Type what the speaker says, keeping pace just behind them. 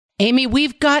Amy,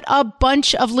 we've got a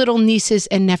bunch of little nieces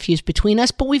and nephews between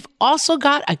us, but we've also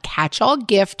got a catch-all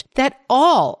gift that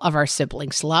all of our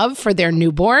siblings love for their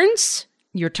newborns.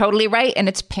 You're totally right, and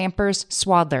it's Pampers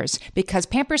Swaddlers, because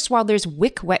Pampers Swaddlers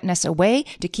wick wetness away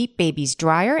to keep babies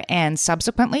drier and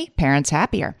subsequently parents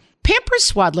happier.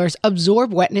 Pampers Swaddlers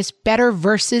absorb wetness better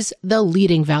versus the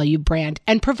leading value brand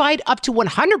and provide up to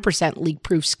 100%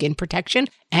 leak-proof skin protection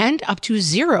and up to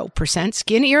 0%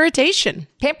 skin irritation.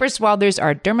 Pampers Swaddlers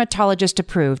are dermatologist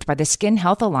approved by the Skin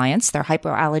Health Alliance. They're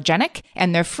hypoallergenic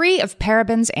and they're free of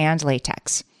parabens and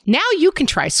latex. Now you can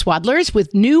try Swaddlers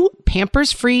with new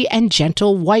Pampers-free and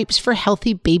gentle wipes for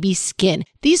healthy baby skin.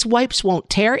 These wipes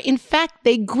won't tear. In fact,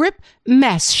 they grip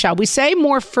mess, shall we say,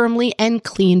 more firmly and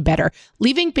clean better,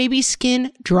 leaving baby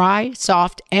skin dry,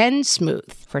 soft, and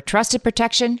smooth. For trusted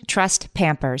protection, trust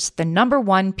Pampers, the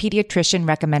 #1 pediatrician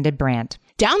recommended brand.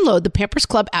 Download the Pampers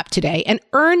Club app today and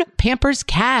earn Pampers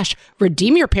Cash.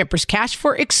 Redeem your Pampers Cash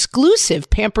for exclusive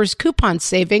Pampers coupon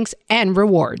savings and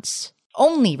rewards.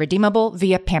 Only redeemable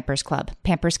via Pampers Club.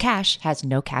 Pampers Cash has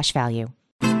no cash value.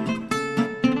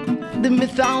 The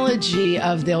mythology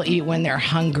of they'll eat when they're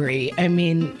hungry. I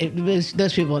mean,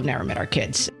 those people have never met our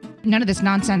kids. None of this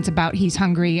nonsense about he's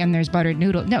hungry and there's buttered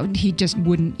noodle. No, he just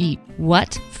wouldn't eat.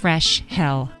 What fresh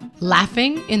hell?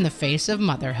 Laughing in the face of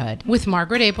motherhood with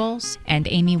Margaret Abels And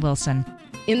Amy Wilson.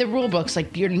 In the rule books,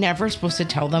 you're never supposed to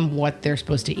tell them what they're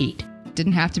supposed to eat.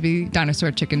 Didn't have to be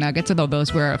dinosaur chicken nuggets, although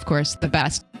those were, of course, the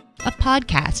best. A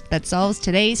podcast that solves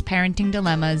today's parenting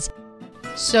dilemmas.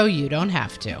 So you don't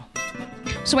have to.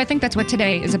 So I think that's what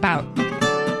today is about.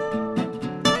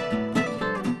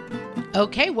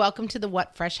 Okay, welcome to the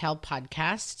What Fresh Hell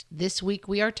podcast. This week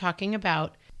we are talking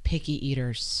about picky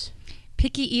eaters.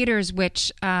 Picky eaters,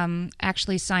 which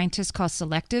actually scientists call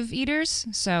selective eaters.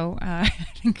 So I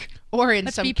think, or in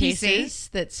let's some be cases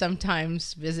that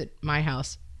sometimes visit my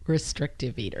house,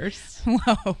 restrictive eaters.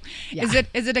 Whoa. Yeah.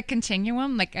 Is it a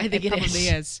continuum? I think it probably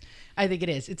is. I think it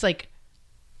is. It's like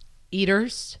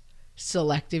eaters,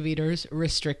 selective eaters,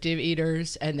 restrictive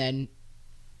eaters, and then,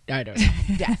 I don't know,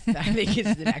 death, I think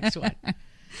is the next one.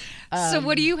 So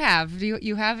what do you have? Do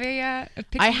you have a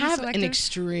picky I have selective? an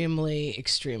extremely,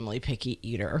 extremely picky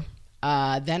eater.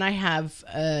 Then I have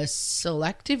a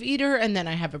selective eater, and then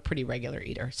I have a pretty regular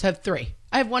eater. So I have 3.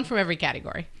 I have one from every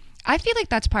category. I feel like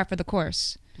that's par for the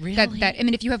course. Really? That I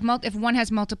mean, if one has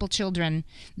multiple children,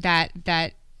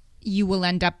 that you will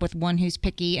end up with one who's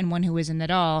picky and one who isn't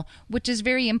at all, which is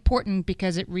very important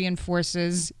because it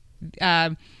reinforces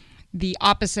the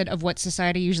opposite of what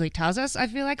society usually tells us. I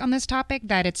feel like on this topic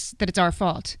that it's our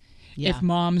fault. Yeah. If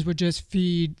moms would just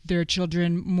feed their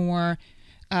children more.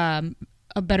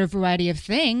 A better variety of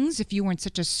things, if you weren't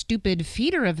such a stupid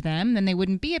feeder of them, then they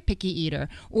wouldn't be a picky eater.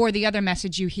 Or the other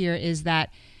message you hear is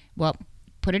that, well,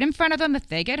 put it in front of them. If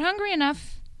they get hungry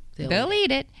enough, they'll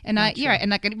eat it. And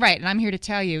and I'm here to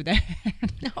tell you that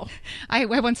No. I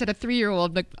once had a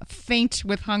 3-year-old faint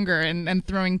with hunger and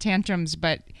throwing tantrums,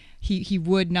 but he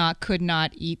could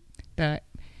not eat the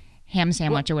ham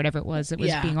sandwich or whatever it was that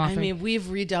was being offered. I mean, we've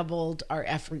redoubled our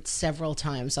efforts several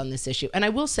times on this issue. And I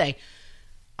will say,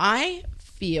 I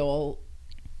feel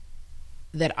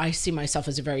that I see myself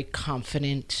as a very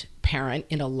confident parent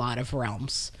in a lot of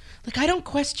realms. I don't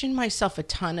question myself a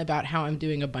ton about how I'm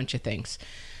doing a bunch of things.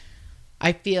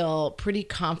 I feel pretty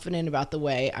confident about the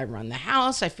way I run the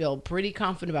house. I feel pretty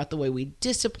confident about the way we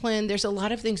discipline. There's a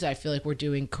lot of things that I feel like we're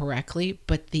doing correctly,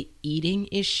 but the eating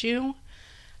issue,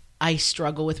 I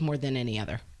struggle with more than any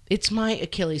other. It's my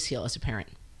Achilles heel as a parent.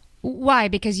 Why?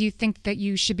 Because you think that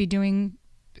you should be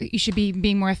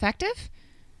being more effective?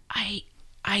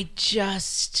 I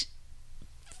just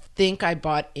think I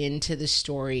bought into the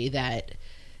story that,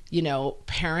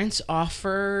 parents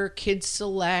offer, kids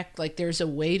select, there's a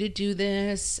way to do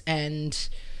this. And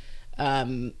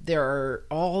there are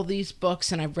all these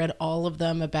books, and I've read all of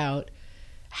them about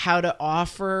how to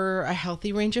offer a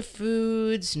healthy range of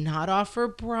foods, not offer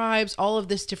bribes, all of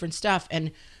this different stuff.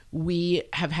 And we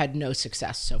have had no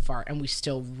success so far. And we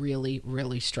still really,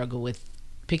 really struggle with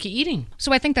picky eating.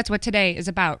 So I think that's what today is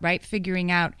about, right?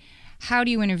 Figuring out how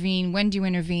do you intervene, when do you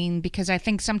intervene? Because I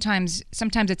think sometimes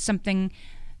it's something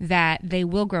that they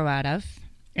will grow out of,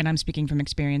 and I'm speaking from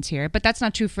experience here, but that's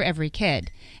not true for every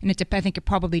kid. And I think it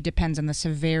probably depends on the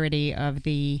severity of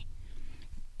the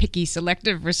picky,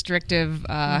 selective, restrictive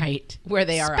right, where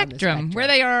they are spectrum, on the spectrum. where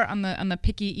they are on the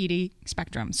picky eating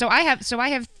spectrum. So I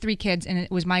have 3 kids, and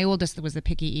it was my oldest that was the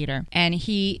picky eater, and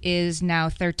he is now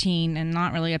 13 and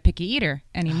not really a picky eater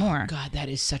anymore. Oh, God, that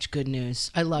is such good news.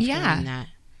 I love hearing that.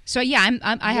 So yeah,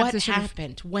 I have what this.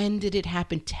 happened? When did it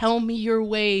happen? Tell me your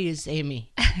ways,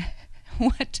 Amy.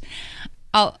 What?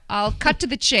 I'll cut to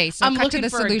the chase. I'm cut looking to the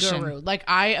for solution. a guru. Like,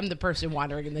 I am the person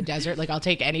wandering in the desert. Like, I'll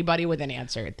take anybody with an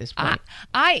answer at this point.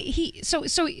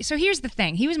 So here's the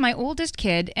thing. He was my oldest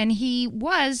kid, and he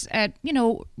was at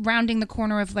rounding the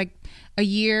corner of like a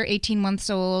year, 18 months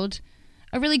old,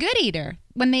 a really good eater.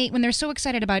 When they're so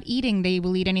excited about eating, they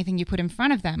will eat anything you put in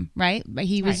front of them, right? But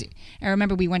he was. Right. I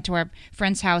remember we went to our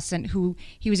friend's house, and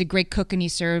he was a great cook, and he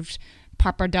served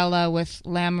pappardelle with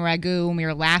lamb ragu, and we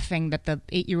were laughing that the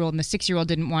 8-year-old and the 6-year-old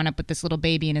didn't want it, but this little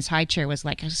baby in his high chair was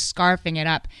like scarfing it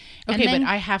up. Okay, but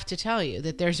I have to tell you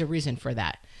that there's a reason for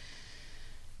that.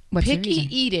 What's the Picky reason?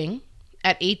 eating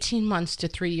at 18 months to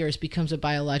 3 years becomes a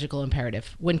biological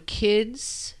imperative. When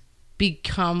kids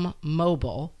become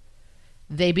mobile,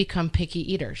 they become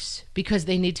picky eaters because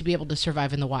they need to be able to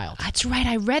survive in the wild. That's right.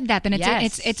 I read that. Then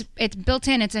it's built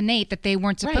in. It's innate that they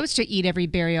weren't supposed to eat every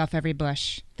berry off every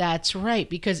bush. That's right.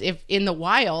 Because if in the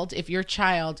wild, if your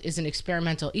child is an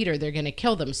experimental eater, they're going to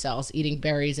kill themselves eating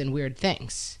berries and weird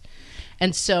things.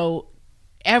 And so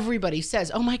everybody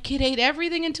says, "Oh, my kid ate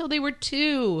everything until they were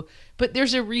 2." But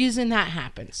there's a reason that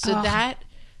happens. So that,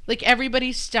 like,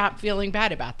 everybody stop feeling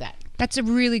bad about that. That's a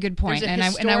really good point, and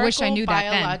I wish I knew that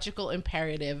then. Biological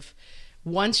imperative.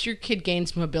 Once your kid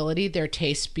gains mobility, their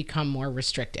tastes become more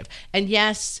restrictive. And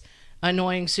yes,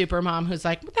 annoying super mom who's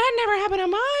like, "That never happened to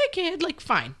my kid." Like,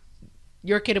 fine,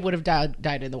 your kid would have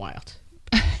died in the wild.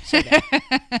 So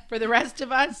for the rest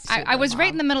of us, I was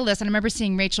right in the middle of this, and I remember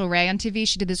seeing Rachel Ray on TV.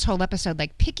 She did this whole episode,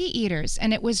 like, picky eaters,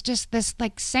 and it was just this,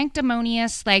 like,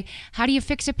 sanctimonious, like, how do you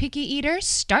fix a picky eater?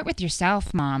 Start with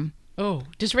yourself, Mom. Oh,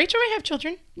 does Rachel Ray have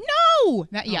children? No.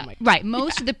 Right.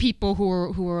 Most of the people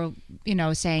who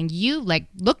are saying, you, like,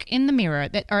 look in the mirror,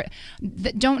 that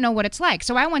don't know what it's like.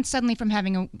 So I went suddenly from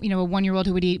having a 1-year-old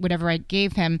who would eat whatever I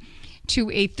gave him to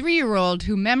a 3-year-old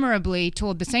who memorably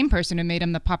told the same person who made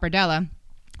him the pappardelle.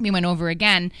 We went over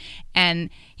again, and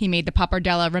he made the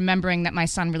pappardelle, remembering that my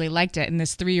son really liked it, and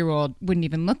this 3-year-old wouldn't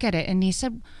even look at it. And he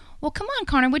said, "Well, come on,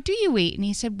 Connor, what do you eat?" And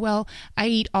he said, "Well, I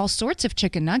eat all sorts of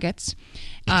chicken nuggets."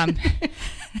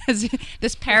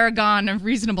 This paragon of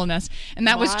reasonableness. And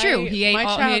that was true. He ate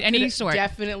any sort.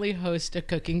 Definitely host a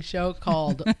cooking show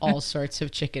called All Sorts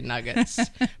of Chicken Nuggets,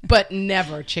 but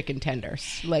never chicken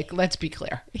tenders. Like, let's be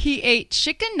clear. He ate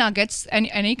chicken nuggets,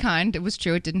 any kind. It was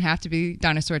true. It didn't have to be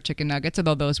dinosaur chicken nuggets,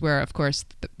 although those were, of course,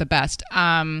 the best.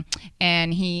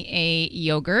 And he ate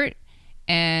yogurt,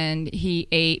 and he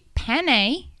ate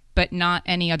penne, but not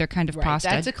any other kind of pasta.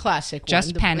 That's a classic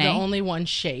just one. Penne. The only one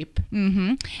shape.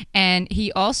 Mm-hmm. And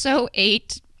he also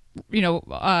ate,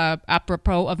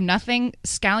 apropos of nothing,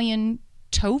 scallion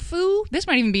tofu. This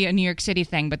might even be a New York City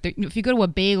thing, but if you go to a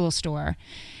bagel store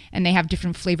and they have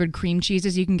different flavored cream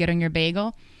cheeses you can get on your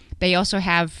bagel, they also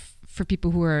have, for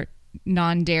people who are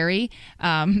non-dairy,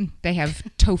 they have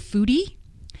tofutti.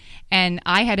 And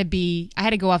I had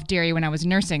to go off dairy when I was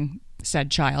nursing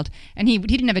said child, and he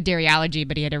didn't have a dairy allergy,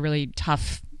 but he had a really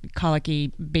tough colicky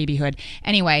babyhood.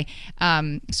 Anyway,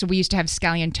 so we used to have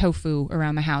scallion tofu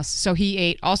around the house. So he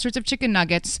ate all sorts of chicken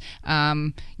nuggets,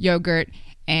 yogurt,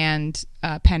 and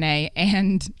penne,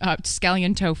 and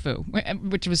scallion tofu,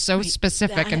 which was so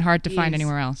specific and hard to find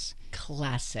anywhere else.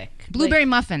 Classic. Blueberry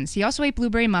muffins. He also ate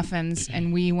blueberry muffins,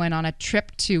 and we went on a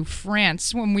trip to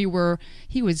France when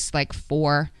he was like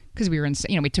 4. Because we were in,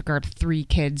 we took our 3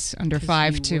 kids under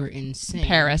 5 to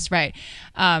Paris, right?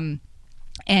 And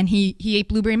he ate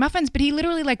blueberry muffins, but he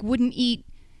literally like wouldn't eat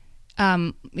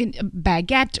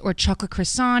baguette or chocolate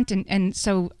croissant, and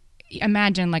so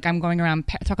imagine, like, I'm going around,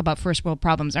 talk about first world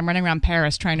problems. I'm running around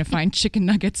Paris trying to find chicken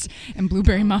nuggets and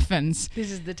blueberry muffins.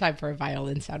 This is the time for a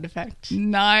violin sound effect.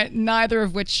 Neither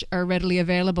of which are readily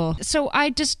available. So I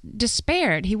just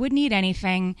despaired. He wouldn't eat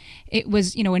anything. It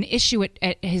was, an issue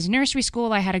at his nursery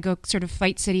school. I had to go sort of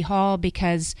fight City Hall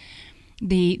because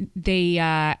they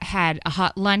had a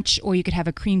hot lunch, or you could have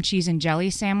a cream cheese and jelly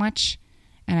sandwich.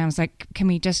 And I was like, can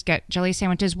we just get jelly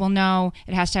sandwiches? Well, no,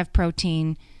 it has to have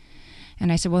protein.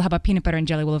 And I said, well, how about peanut butter and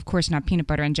jelly? Well, of course not peanut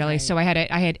butter and jelly. Right. So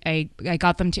I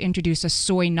got them to introduce a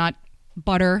soy nut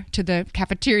butter to the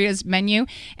cafeteria's menu.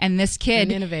 And this kid,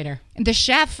 an innovator, the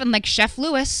chef, and like Chef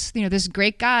Lewis, this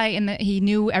great guy, and he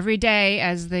knew every day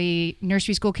as the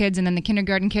nursery school kids and then the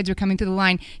kindergarten kids were coming through the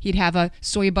line, he'd have a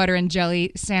soy butter and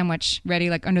jelly sandwich ready,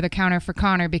 like under the counter for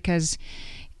Connor, because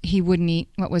he wouldn't eat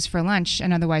what was for lunch,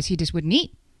 and otherwise he just wouldn't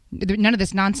eat. None of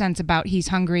this nonsense about he's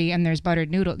hungry and there's buttered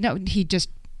noodle. No, he just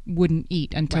wouldn't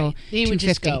eat until he would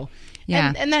just go.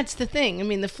 Yeah. And that's the thing. I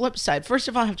mean, the flip side. First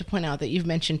of all, I have to point out that you've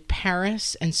mentioned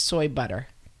Paris and soy butter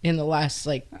in the last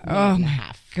minute and a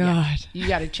half. God. Yeah. You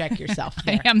got to check yourself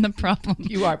there. I am the problem.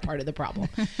 You are part of the problem.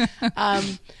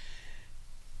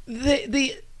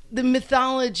 The the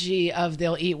mythology of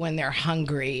they'll eat when they're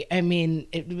hungry. I mean,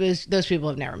 those people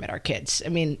have never met our kids. I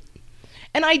mean,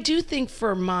 and I do think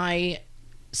for my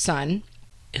son,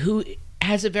 who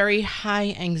has a very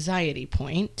high anxiety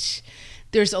point,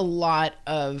 there's a lot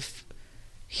of,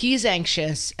 he's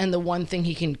anxious, and the one thing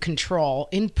he can control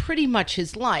in pretty much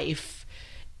his life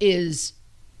is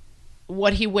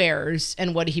what he wears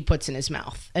and what he puts in his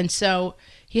mouth. And so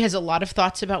he has a lot of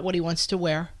thoughts about what he wants to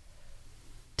wear.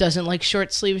 Doesn't like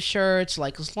short sleeve shirts,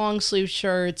 likes long sleeve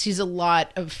shirts. He's a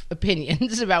lot of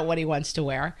opinions about what he wants to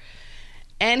wear.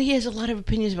 And he has a lot of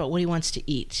opinions about what he wants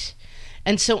to eat.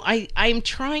 And so I'm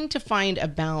trying to find a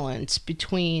balance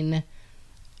between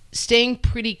staying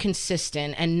pretty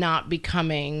consistent and not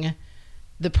becoming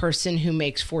the person who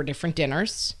makes 4 different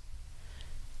dinners,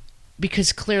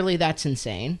 because clearly that's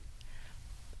insane,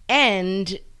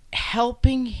 and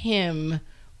helping him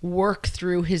work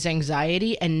through his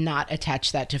anxiety and not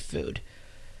attach that to food,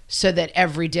 so that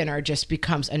every dinner just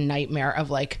becomes a nightmare of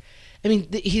like, I mean,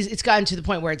 it's gotten to the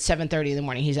point where it's 7:30 in the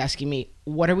morning. He's asking me,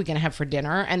 what are we going to have for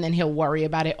dinner? And then he'll worry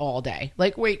about it all day.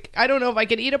 Like, wait, I don't know if I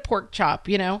could eat a pork chop,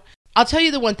 you know? I'll tell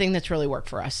you the one thing that's really worked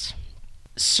for us.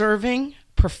 Serving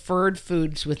preferred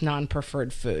foods with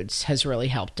non-preferred foods has really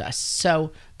helped us.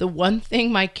 So the one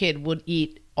thing my kid would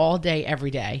eat all day,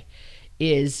 every day,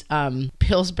 is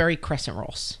Pillsbury crescent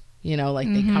rolls. You know,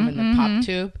 like they come in the pop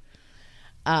tube.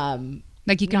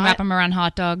 Like you can wrap them around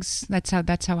hot dogs. That's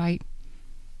how I.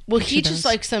 Well, he just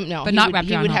likes them. No, but not wrapped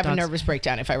he around would hot have dogs. a nervous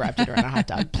breakdown if I wrapped it around a hot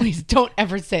dog. Please don't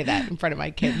ever say that in front of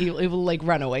my kid. He will like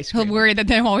run away screaming. He'll worry that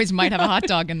they always might have a hot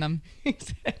dog in them.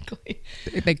 Exactly.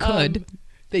 They could.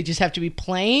 They just have to be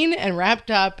plain and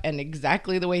wrapped up and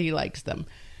exactly the way he likes them.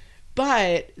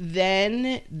 But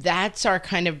then that's our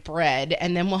kind of bread,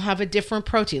 and then we'll have a different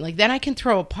protein. Like then I can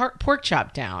throw a pork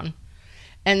chop down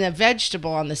and a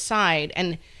vegetable on the side,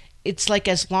 and it's like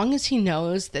as long as he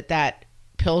knows that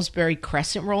Pillsbury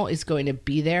crescent roll is going to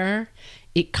be there,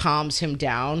 it calms him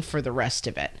down for the rest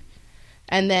of it.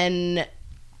 And then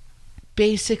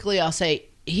basically I'll say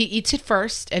he eats it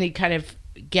first, and he kind of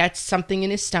gets something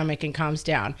in his stomach and calms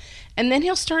down. And then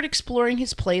he'll start exploring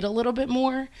his plate a little bit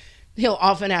more. He'll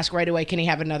often ask right away, can he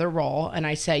have another roll? And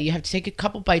I say, you have to take a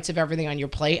couple bites of everything on your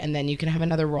plate, and then you can have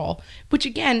another roll. Which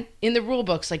again, in the rule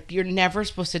books, like you're never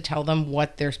supposed to tell them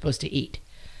what they're supposed to eat.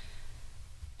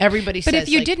 Everybody says, but if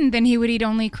you like, didn't, then he would eat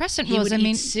only crescent rolls. He would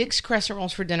eat 6 crescent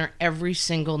rolls for dinner every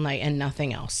single night and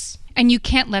nothing else. And you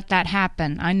can't let that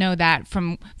happen. I know that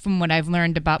from what I've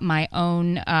learned about my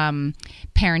own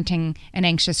parenting an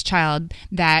anxious child,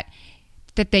 that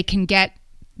they can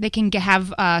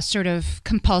have sort of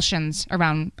compulsions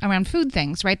around food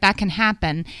things, right? That can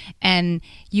happen, and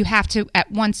you have to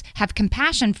at once have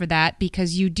compassion for that,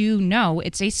 because you do know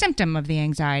it's a symptom of the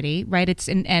anxiety, right? It's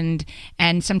and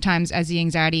sometimes as the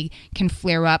anxiety can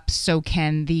flare up, so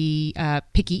can the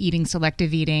picky eating,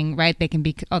 selective eating, right? They can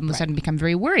be all of a sudden become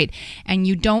very worried, and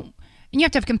you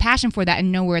have to have compassion for that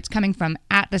and know where it's coming from.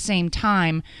 At the same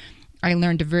time, I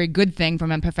learned a very good thing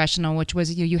from a professional, which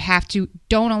was you have to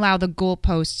don't allow the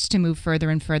goalposts to move further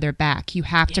and further back. You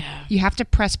have to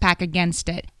press back against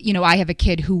it. You know, I have a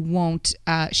kid who won't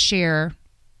share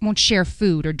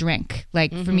food or drink.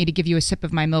 Like for me to give you a sip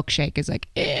of my milkshake is like,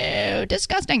 ew,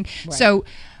 disgusting. Right. So,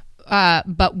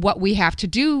 but what we have to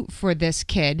do for this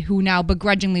kid, who now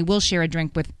begrudgingly will share a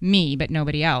drink with me but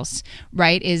nobody else,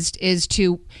 right, is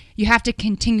you have to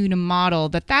continue to model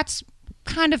that's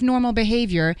kind of normal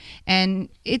behavior, and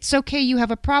it's okay you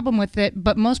have a problem with it,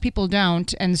 but most people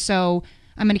don't, and so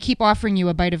I'm going to keep offering you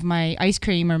a bite of my ice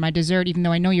cream or my dessert even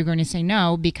though I know you're going to say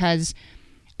no, because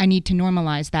I need to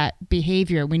normalize that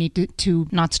behavior. We need to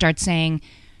not start saying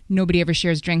nobody ever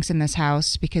shares drinks in this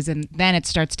house, because then it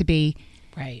starts to be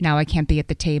right, now I can't be at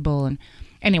the table. And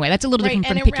anyway, that's a little different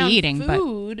from picky eating.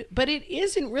 But it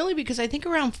isn't really, because I think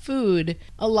around food,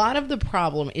 a lot of the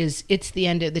problem is it's the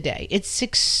end of the day. It's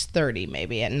 6:30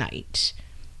 maybe at night.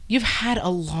 You've had a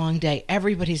long day.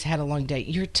 Everybody's had a long day.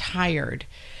 You're tired.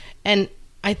 And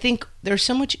I think there's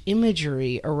so much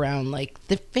imagery around like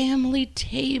the family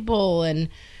table, and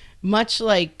much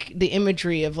like the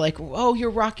imagery of like, oh, you're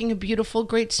rocking a beautiful,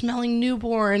 great smelling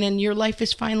newborn and your life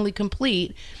is finally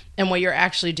complete. And what you're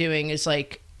actually doing is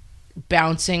like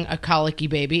bouncing a colicky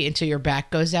baby until your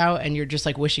back goes out and you're just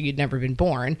like wishing you'd never been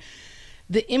born.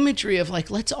 The imagery of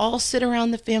like, let's all sit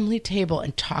around the family table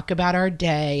and talk about our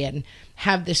day and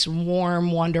have this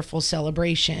warm, wonderful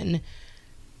celebration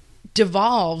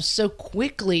devolves so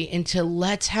quickly into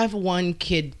let's have one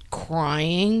kid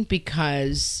crying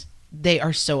because they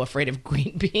are so afraid of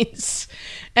green beans.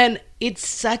 And it's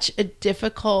such a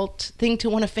difficult thing to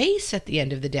want to face at the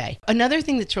end of the day. Another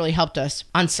thing that's really helped us,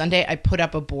 on Sunday, I put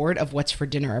up a board of what's for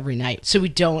dinner every night. So we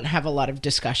don't have a lot of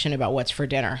discussion about what's for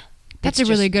dinner. That's a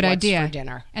really good what's idea. For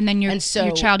dinner. And then your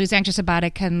child who's anxious about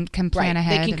it can plan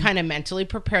ahead. They can kind of mentally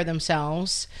prepare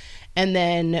themselves. And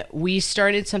then we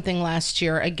started something last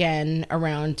year, again,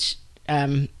 around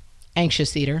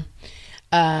anxious eater,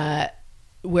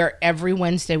 where every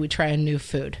Wednesday we try a new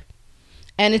food.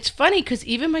 And it's funny because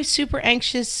even my super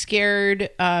anxious, scared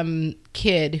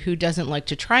kid who doesn't like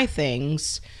to try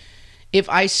things, if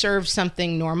I serve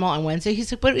something normal on Wednesday,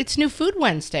 he's like, but it's New Food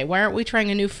Wednesday. Why aren't we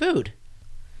trying a new food?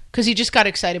 Because he just got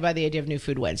excited by the idea of New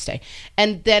Food Wednesday.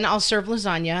 And then I'll serve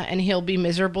lasagna and he'll be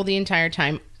miserable the entire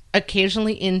time,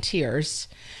 occasionally in tears.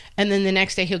 And then the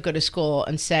next day he'll go to school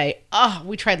and say, oh,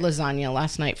 we tried lasagna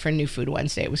last night for New Food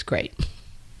Wednesday. It was great.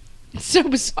 It's so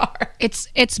bizarre.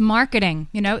 It's marketing,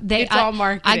 It's all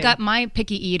marketing. I got my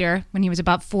picky eater when he was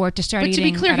about 4 to start eating. But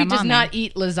to be clear, he does edamame. not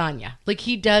eat lasagna. Like,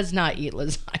 he does not eat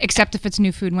lasagna. Except if it's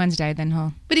New Food Wednesday, then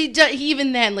he'll. But he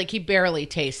even then, like, he barely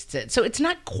tastes it. So it's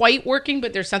not quite working,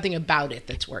 but there's something about it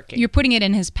that's working. You're putting it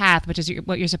in his path, which is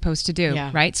what you're supposed to do,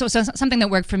 right? So something that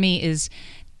worked for me is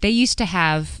they used to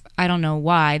have, I don't know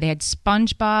why, they had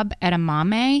SpongeBob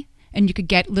edamame, and you could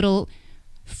get little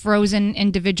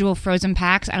individual frozen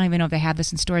packs. I don't even know if they have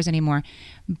this in stores anymore.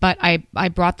 But I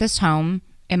brought this home,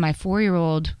 and my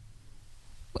 4-year-old,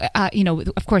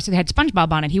 of course, it had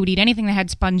SpongeBob on it. He would eat anything that had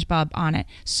SpongeBob on it.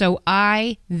 So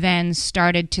I then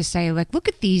started to say, like, look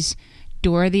at these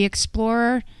Dora the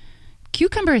Explorer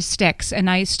cucumber sticks, and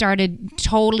I started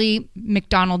totally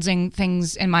McDonald'sing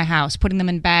things in my house, putting them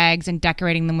in bags and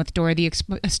decorating them with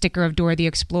a sticker of Dora the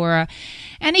Explorer.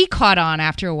 And he caught on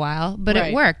after a while, but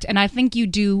It worked. And I think you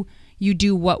do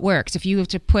what works. If you have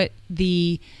to put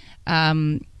the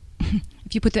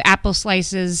if you put the apple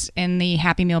slices in the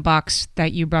Happy Meal box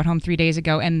that you brought home 3 days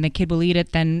ago and the kid will eat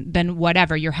it, then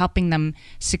whatever. You're helping them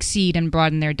succeed and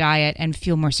broaden their diet and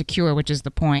feel more secure, which is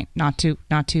the point. Not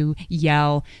to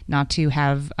yell, not to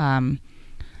have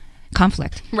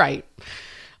conflict. Right.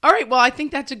 All right. Well, I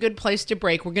think that's a good place to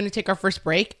break. We're going to take our first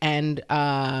break and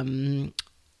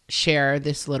share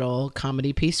this little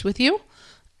comedy piece with you.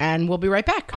 And we'll be right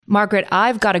back. Margaret,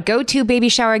 I've got a go-to baby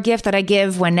shower gift that I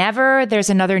give whenever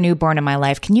there's another newborn in my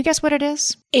life. Can you guess what it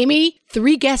is? Amy,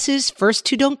 3 guesses. First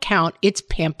 2 don't count. It's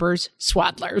Pampers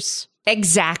Swaddlers.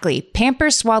 Exactly.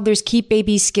 Pampers Swaddlers keep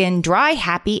baby's skin dry,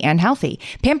 happy, and healthy.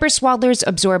 Pampers Swaddlers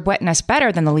absorb wetness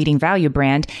better than the leading value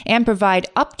brand and provide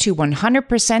up to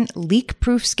 100%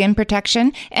 leak-proof skin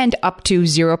protection and up to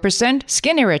 0%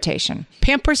 skin irritation.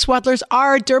 Pampers Swaddlers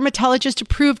are dermatologist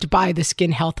approved by the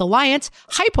Skin Health Alliance,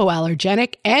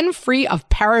 hypoallergenic, and free of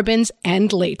parabens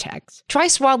and latex. Try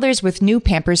Swaddlers with new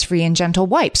Pampers Free and Gentle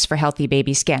wipes for healthy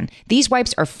baby skin. These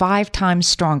wipes are 5 times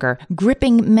stronger,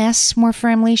 gripping mess more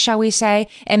firmly, shall we say,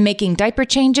 and making diaper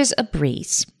changes a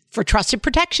breeze. For trusted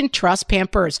protection, trust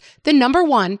Pampers, the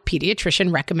 #1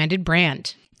 pediatrician recommended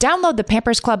brand. Download the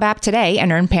Pampers Club app today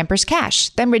and earn Pampers Cash.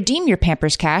 Then redeem your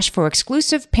Pampers Cash for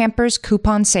exclusive Pampers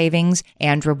coupon savings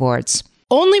and rewards.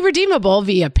 Only redeemable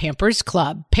via Pampers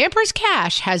Club. Pampers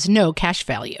Cash has no cash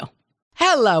value.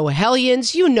 Hello,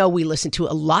 Hellions. You know we listen to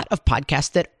a lot of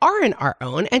podcasts that aren't our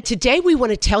own, and today we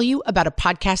want to tell you about a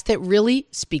podcast that really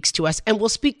speaks to us and will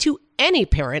speak to any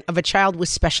parent of a child with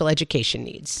special education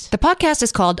needs. The podcast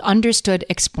is called Understood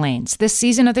Explains. This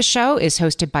season of the show is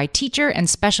hosted by teacher and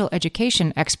special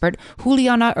education expert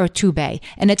Juliana Urtubey,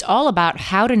 and it's all about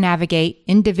how to navigate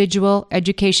individual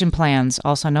education plans,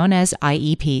 also known as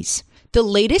IEPs. The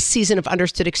latest season of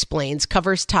Understood Explains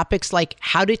covers topics like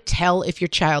how to tell if your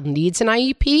child needs an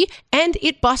IEP, and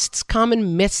it busts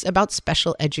common myths about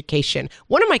special education.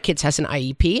 One of my kids has an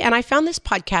IEP, and I found this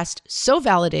podcast so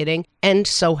validating and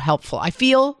so helpful. I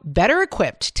feel better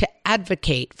equipped to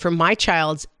advocate for my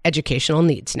child's educational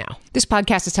needs now. This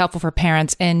podcast is helpful for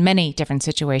parents in many different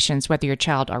situations, whether your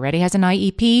child already has an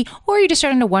IEP or you're just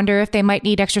starting to wonder if they might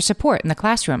need extra support in the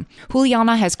classroom.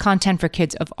 Juliana has content for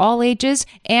kids of all ages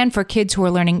and for kids who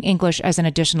are learning English as an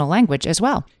additional language as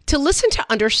well. To listen to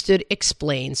Understood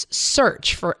Explains,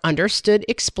 search for Understood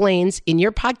Explains in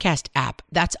your podcast app.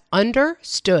 That's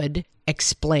Understood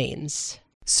Explains.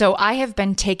 So I have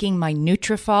been taking my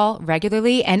Nutrafol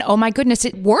regularly, and oh my goodness,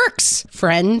 it works.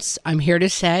 Friends, I'm here to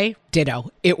say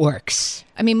Ditto. It works.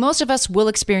 I mean, most of us will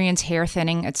experience hair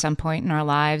thinning at some point in our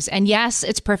lives. And yes,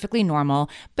 it's perfectly normal.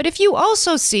 But if you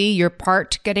also see your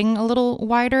part getting a little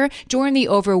wider, join the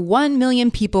over 1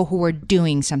 million people who are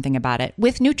doing something about it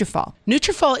with Nutrafol.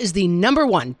 Nutrafol is the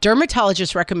 #1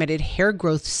 dermatologist-recommended hair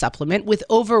growth supplement with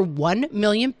over 1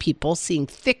 million people seeing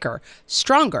thicker,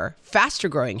 stronger,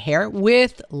 faster-growing hair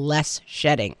with less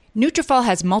shedding. Nutrafol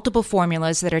has multiple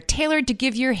formulas that are tailored to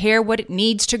give your hair what it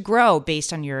needs to grow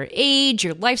based on your age,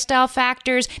 your lifestyle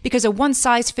factors, because a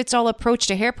one-size-fits-all approach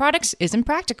to hair products isn't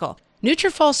practical.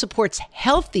 Nutrafol supports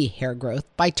healthy hair growth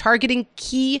by targeting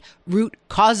key root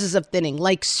causes of thinning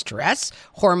like stress,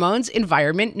 hormones,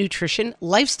 environment, nutrition,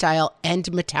 lifestyle,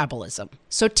 and metabolism.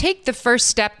 So take the first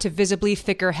step to visibly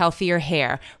thicker, healthier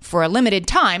hair. For a limited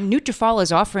time, Nutrafol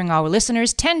is offering our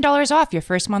listeners $10 off your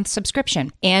first month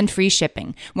subscription and free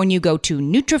shipping when you go to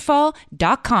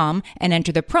Nutrafol.com and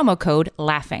enter the promo code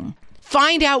LAUGHING.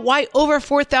 Find out why over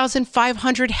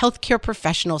 4,500 healthcare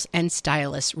professionals and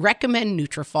stylists recommend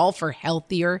Nutrafol for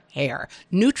healthier hair.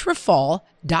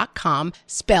 Nutrafol.com,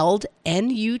 spelled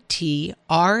Nutrafol.com,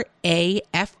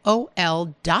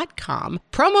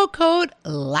 promo code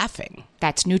LAUGHING.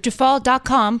 That's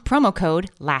Nutrafol.com, promo code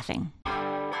LAUGHING.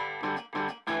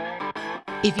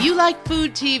 If you like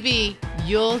Food TV,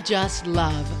 you'll just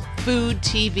love Food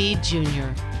TV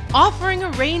Junior, offering a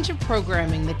range of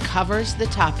programming that covers the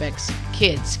topics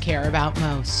kids care about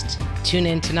most. Tune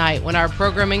in tonight when our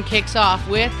programming kicks off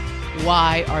with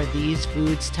Why Are These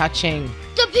Foods Touching?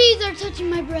 The peas are touching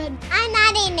my bread. I'm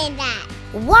not eating that.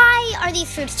 Why are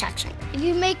these foods touching? If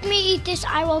you make me eat this,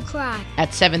 I will cry. At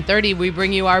 7:30, we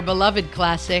bring you our beloved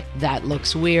classic, That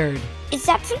Looks Weird. Is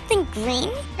that something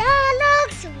green? That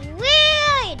looks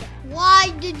weird. Why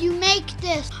did you make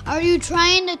this? Are you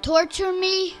trying to torture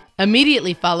me?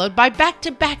 Immediately followed by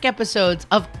back-to-back episodes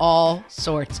of all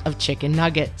sorts of chicken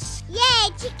nuggets.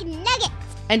 Yay, chicken nuggets!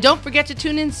 And don't forget to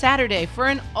tune in Saturday for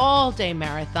an all-day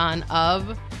marathon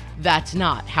of That's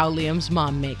Not How Liam's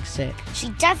Mom Makes It.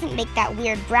 She doesn't make that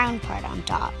weird brown part on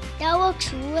top. That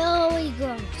looks really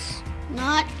gross.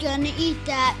 Not gonna eat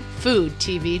that. Food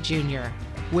TV Junior,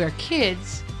 where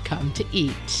kids come to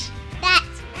eat. That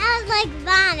smells like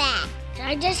vomit. Can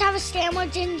I just have a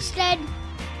sandwich instead?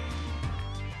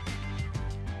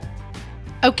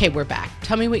 Okay, we're back.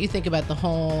 Tell me what you think about the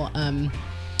whole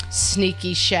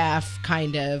sneaky chef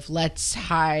kind of let's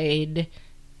hide,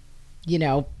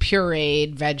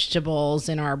 pureed vegetables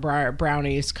in our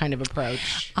brownies kind of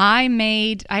approach.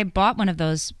 I bought one of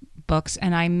those books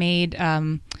and I made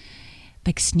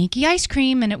like sneaky ice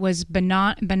cream, and it was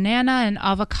banana and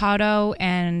avocado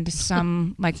and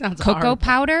some like cocoa horrible.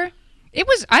 powder.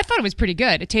 I thought it was pretty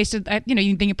good. It tasted,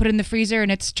 you think you put it in the freezer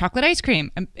and it's chocolate ice cream.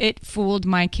 It fooled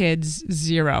my kids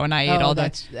zero, and I ate all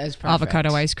that's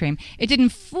avocado ice cream. It didn't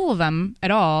fool them at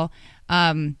all.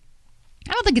 I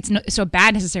don't think it's so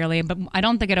bad necessarily, but I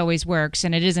don't think it always works,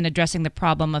 and it isn't addressing the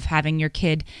problem of having your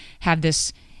kid have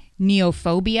this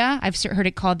neophobia. I've heard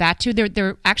it called that too.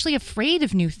 They're actually afraid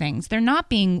of new things. They're not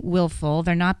being willful.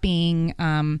 They're not being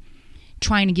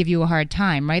trying to give you a hard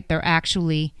time, right? They're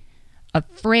actually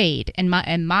afraid. And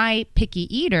my picky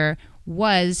eater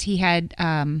he had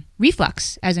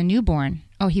reflux as a newborn.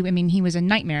 He was a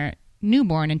nightmare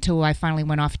newborn until I finally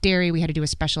went off dairy. We had to do a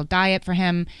special diet for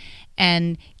him.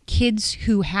 And kids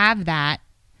who have that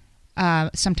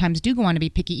sometimes do go on to be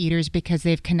picky eaters because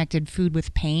they've connected food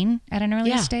with pain at an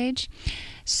early stage.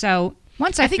 So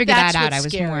once I figured that out, I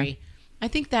was scary. I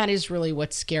think that is really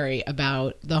what's scary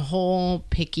about the whole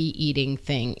picky eating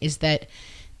thing, is that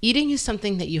eating is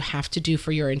something that you have to do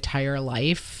for your entire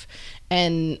life.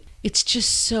 And it's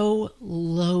just so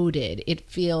loaded. It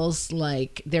feels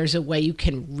like there's a way you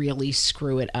can really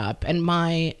screw it up. And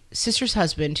my sister's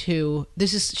husband,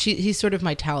 he's sort of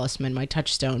my talisman, my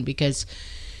touchstone, because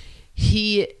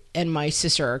he and my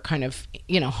sister are kind of,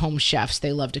 home chefs.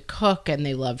 They love to cook, and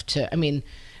they love to,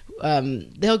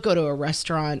 they'll go to a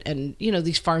restaurant and,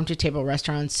 these farm to table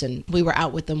restaurants. And we were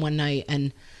out with them one night,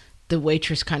 and the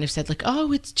waitress kind of said like,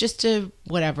 oh, it's just a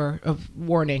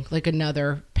warning, like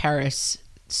another Paris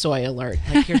soy alert.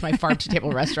 Like, here's my farm to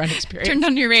table restaurant experience. Turn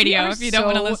on your radio if you don't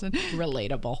want to listen.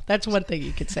 Relatable. That's one thing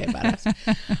you could say about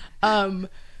us.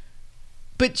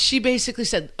 But she basically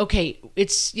said, okay,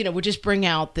 it's, we just bring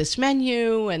out this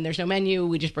menu and there's no menu.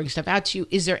 We just bring stuff out to you.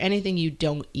 Is there anything you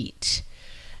don't eat?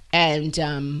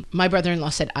 And my brother-in-law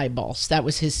said eyeballs. That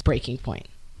was his breaking point.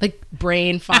 Like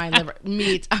brain, fine, liver,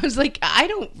 meat. I was like,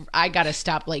 I got to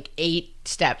stop like 8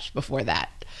 steps before that.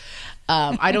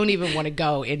 I don't even want to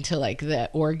go into like the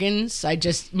organs. I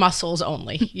just muscles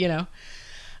only,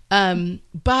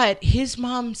 But his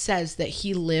mom says that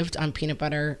he lived on peanut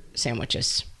butter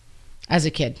sandwiches. as a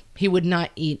kid. He would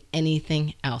not eat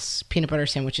anything else. Peanut butter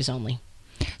sandwiches only.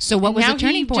 So what was the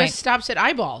turning point? Now he just stops at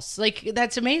eyeballs. Like,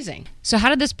 that's amazing. So how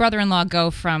did this brother-in-law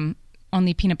go from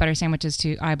only peanut butter sandwiches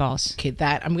to eyeballs? Okay,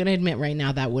 that I'm going to admit right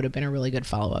now that would have been a really good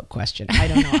follow-up question. I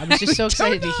don't know. I was just so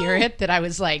excited to hear it that I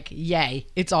was like, yay,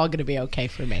 it's all going to be okay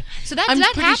for me. So I'm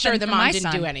that pretty happened sure the for mom my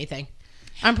didn't son. do anything.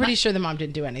 I'm pretty sure the mom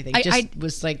didn't do anything.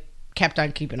 Was like kept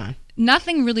on keeping on.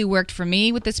 Nothing really worked for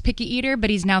me with this picky eater, but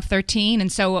he's now 13,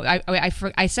 and so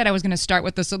I said I was going to start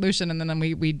with the solution, and then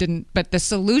we didn't. But the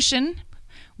solution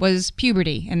was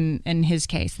puberty in his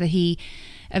case, that he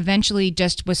eventually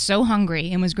just was so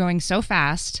hungry and was growing so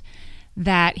fast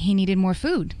that he needed more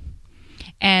food.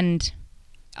 And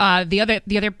the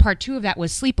other part too of that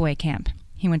was sleepaway camp.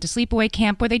 He went to sleepaway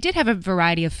camp where they did have a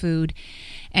variety of food,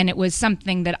 and it was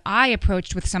something that I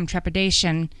approached with some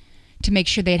trepidation to make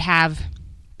sure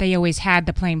they always had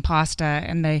the plain pasta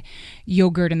and the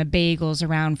yogurt and the bagels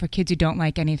around for kids who don't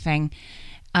like anything.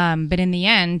 But in the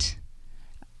end,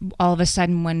 all of a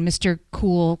sudden, when Mr.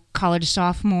 Cool college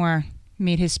sophomore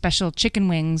made his special chicken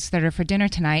wings that are for dinner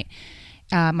tonight,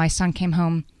 my son came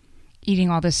home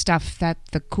eating all this stuff that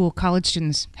the cool college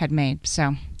students had made.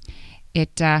 So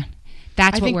that's what worked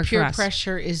for us. I think peer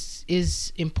pressure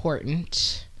is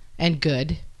important and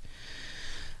good.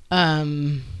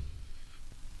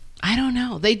 I don't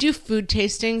know. They do food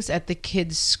tastings at the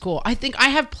kids' school. I think I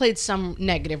have played some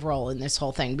negative role in this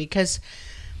whole thing because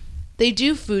they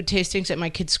do food tastings at my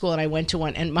kids' school, and I went to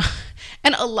one, and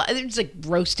a lot, it's like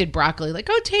roasted broccoli. Like,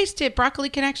 oh, taste it. Broccoli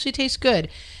can actually taste good.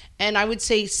 And I would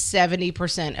say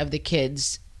 70% of the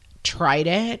kids tried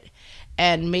it,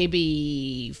 and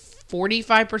maybe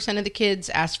 45% of the kids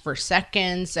asked for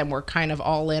seconds and were kind of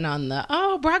all in on the,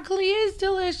 oh, broccoli is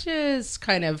delicious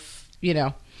kind of,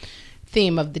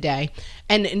 theme of the day.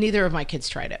 And neither of my kids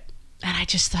tried it. And I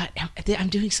just thought, I'm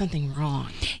doing something wrong.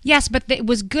 Yes, but it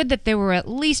was good that they were at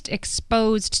least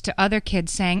exposed to other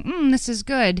kids saying, this is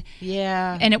good.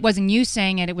 Yeah. And it wasn't you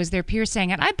saying it, it was their peers saying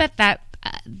it. I bet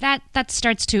that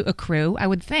starts to accrue, I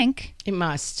would think. It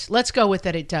must. Let's go with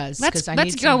that it does. Let's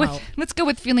go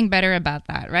with feeling better about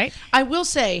that, right? I will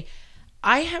say,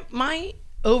 I have my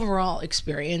overall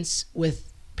experience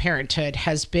with parenthood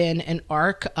has been an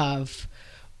arc of,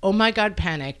 oh my God,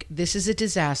 panic. This is a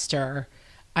disaster.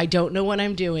 I don't know what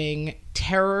I'm doing.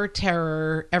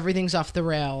 Terror, everything's off the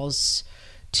rails.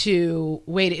 To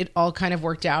wait, it all kind of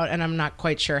worked out, and I'm not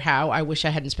quite sure how. I wish I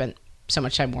hadn't spent so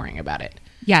much time worrying about it.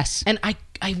 Yes. And I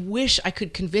wish I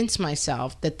could convince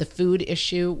myself that the food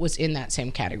issue was in that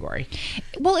same category.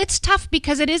 Well, it's tough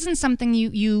because it isn't something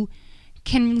you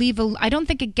can leave. I don't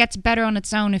think it gets better on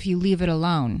its own if you leave it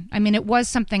alone. I mean, it was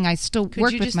something I still worked with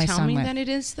my son with. Could you just tell me that it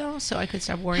is, though, so I could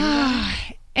stop worrying about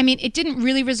it? I mean, it didn't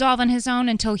really resolve on his own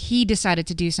until he decided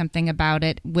to do something about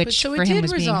it, which for him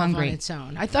was being hungry. On its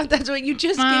own. I thought that's what you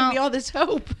just gave me all this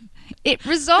hope. It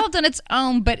resolved on its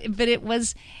own, but it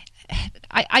was.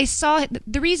 I saw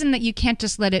the reason that you can't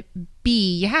just let it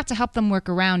be. You have to help them work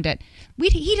around it.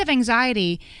 He'd have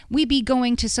anxiety. We'd be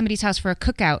going to somebody's house for a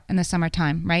cookout in the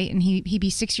summertime, right? And he'd be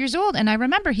 6 years old, and I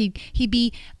remember he'd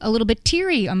be a little bit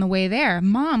teary on the way there.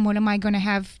 Mom, what am I going to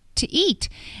have to eat?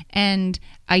 And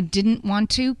I didn't want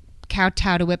to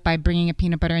kowtow to it by bringing a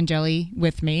peanut butter and jelly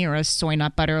with me or a soy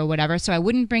nut butter or whatever. So I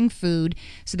wouldn't bring food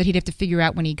so that he'd have to figure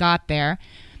out when he got there.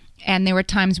 And there were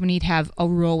times when he'd have a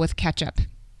roll with ketchup,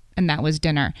 and that was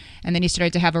dinner. And then he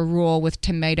started to have a roll with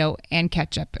tomato and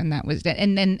ketchup, and that was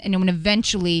and when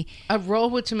eventually a roll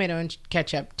with tomato and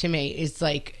ketchup to me is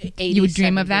like 87 you would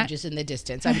dream of that just in the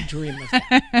distance. I would dream of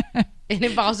that. It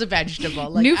involves a vegetable.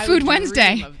 Like, New Food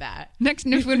Wednesday. Of that. Next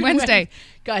New Food Wednesday,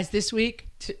 guys. This week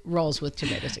rolls with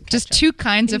tomatoes and ketchup. Just 2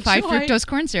 kinds of high fructose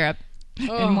corn syrup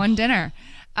in one dinner.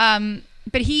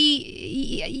 But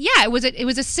it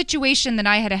was a situation that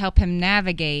I had to help him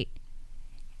navigate.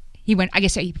 I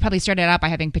guess he probably started out by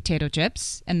having potato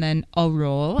chips and then a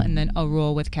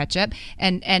roll with ketchup.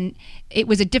 And it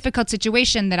was a difficult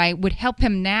situation that I would help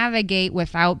him navigate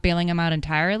without bailing him out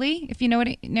entirely, if you know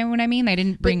what I mean. I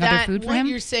didn't bring other food for him.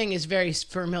 What you're saying is very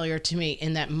familiar to me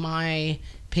in that my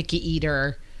picky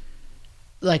eater,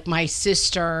 like my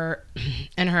sister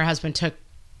and her husband took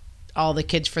all the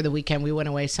kids for the weekend. We went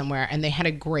away somewhere and they had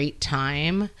a great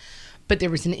time, but there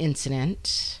was an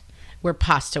incident where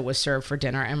pasta was served for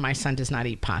dinner, and my son does not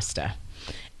eat pasta.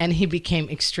 And he became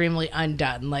extremely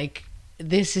undone. Like,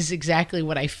 this is exactly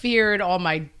what I feared. All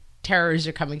my terrors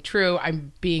are coming true.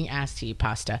 I'm being asked to eat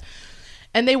pasta.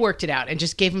 And they worked it out and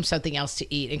just gave him something else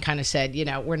to eat and kind of said,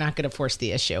 we're not going to force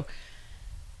the issue.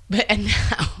 And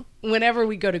now, whenever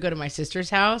we go to my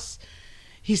sister's house,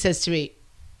 he says to me,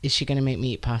 is she going to make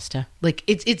me eat pasta? Like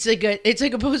it's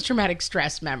like a post-traumatic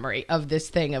stress memory of this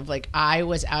thing of like, I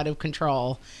was out of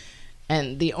control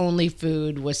and the only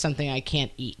food was something I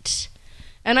can't eat.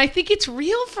 And I think it's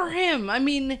real for him. I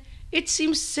mean, it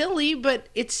seems silly, but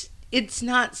it's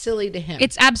not silly to him.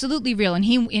 It's absolutely real, and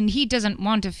he doesn't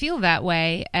want to feel that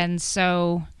way, and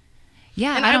so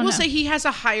yeah. And I will say he has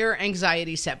a higher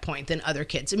anxiety set point than other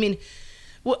kids. I mean,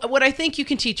 what I think you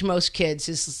can teach most kids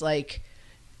is like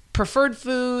preferred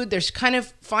food. There's kind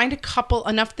of find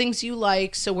enough things you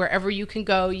like, so wherever you can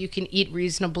go, you can eat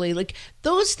reasonably. Like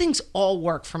those things all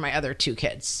work for my other two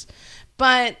kids,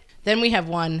 but then we have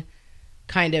one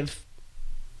kind of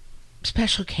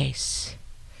special case.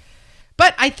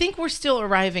 But I think we're still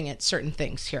arriving at certain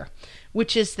things here,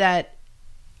 which is that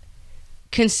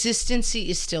consistency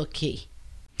is still key.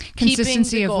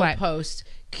 Consistency of what?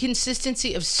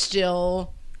 Consistency of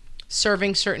still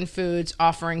serving certain foods,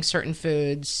 offering certain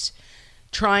foods,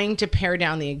 trying to pare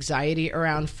down the anxiety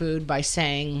around food by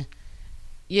saying,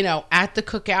 you know, at the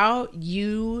cookout,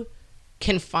 you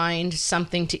can find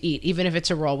something to eat, even if it's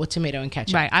a roll with tomato and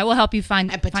ketchup. Right. I will help you find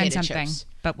potato something. Chips.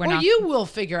 But we're or not. You will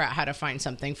figure out how to find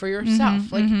something for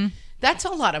yourself. That's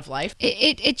a lot of life.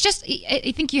 It just,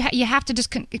 I think you have to just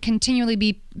continually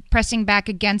be pressing back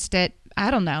against it. I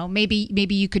don't know. Maybe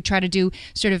you could try to do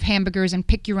sort of hamburgers and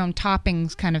pick your own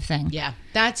toppings kind of thing. Yeah,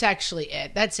 that's actually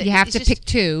it. That's it. You have to pick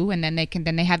two, and then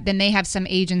they have some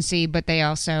agency, but they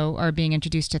also are being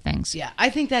introduced to things. Yeah,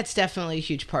 I think that's definitely a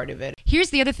huge part of it.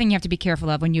 Here's the other thing you have to be careful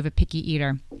of when you have a picky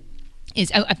eater. Is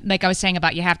like I was saying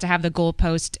about you have to have the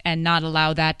goalpost and not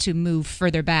allow that to move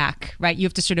further back, right? You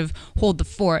have to sort of hold the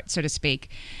fort, so to speak.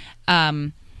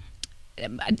 You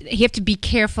have to be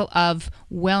careful of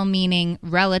well-meaning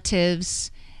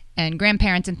relatives and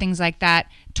grandparents and things like that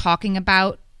talking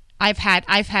about. I've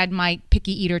had my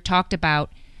picky eater talked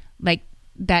about like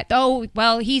that. Oh,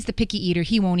 well, he's the picky eater.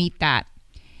 He won't eat that.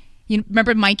 You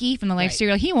remember Mikey from the Life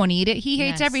cereal? He won't eat it. He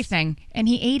hates everything, and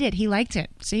he ate it. He liked it.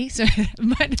 See, so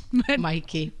but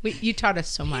Mikey, you taught us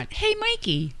so much. Hey,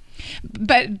 Mikey.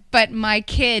 But my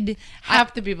kid,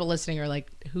 half the people listening are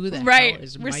like, "Who the hell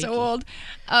is Mikey?" We're so old.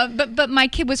 But my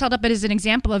kid was held up as an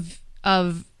example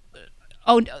of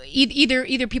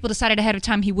either people decided ahead of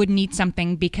time he wouldn't eat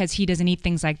something because he doesn't eat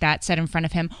things like that said in front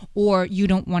of him, or you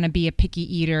don't want to be a picky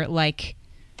eater like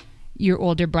your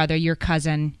older brother, your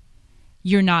cousin.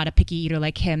 You're not a picky eater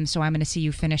like him, so I'm going to see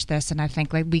you finish this. And I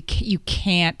think like you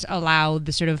can't allow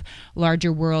the sort of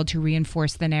larger world to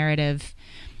reinforce the narrative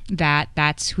that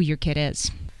that's who your kid is.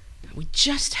 We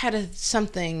just had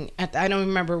something I don't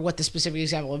remember what the specific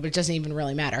example was, but it doesn't even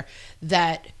really matter,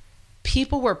 that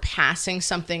people were passing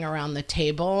something around the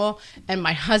table and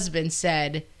my husband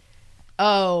said,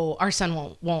 "Oh, our son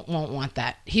won't want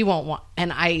that. He won't want."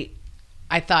 And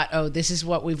I thought, oh, this is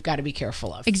what we've got to be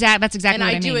careful of. That's exactly what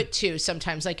I mean. And I do it too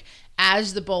sometimes. Like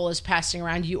as the bowl is passing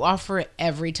around, you offer it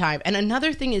every time. And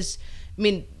another thing is, I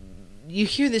mean, you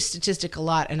hear this statistic a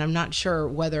lot, and I'm not sure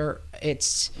whether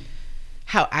it's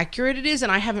how accurate it is, and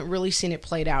I haven't really seen it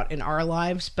played out in our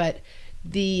lives, but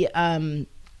the idea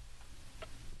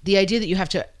that you have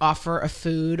to offer a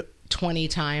food 20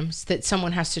 times, that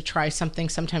someone has to try something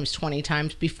sometimes 20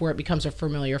 times before it becomes a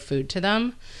familiar food to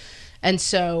them. And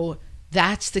so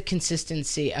that's the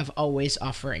consistency of always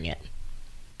offering it.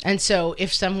 And so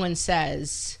if someone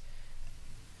says,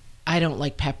 "I don't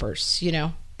like peppers," you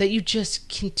know, that you just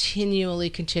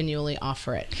continually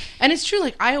offer it. And it's true.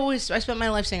 Like I spent my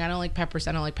life saying, "I don't like peppers.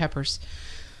 I don't like peppers."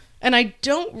 And I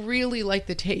don't really like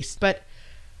the taste, but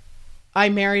I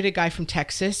married a guy from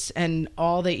Texas and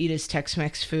all they eat is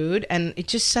Tex-Mex food. And it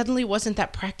just suddenly wasn't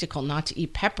that practical not to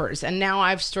eat peppers. And now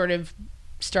I've sort of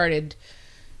started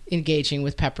engaging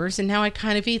with peppers, and now I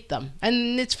kind of eat them,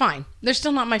 and it's fine. They're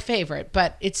still not my favorite,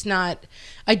 but it's not.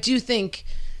 I do think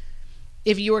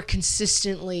if you are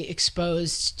consistently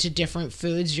exposed to different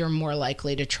foods, you're more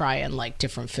likely to try and like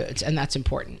different foods, and that's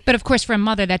important. But of course, for a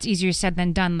mother, that's easier said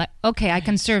than done. Like, okay, I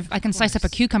can slice up a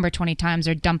cucumber 20 times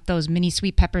or dump those mini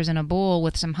sweet peppers in a bowl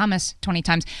with some hummus 20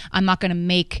 times. I'm not going to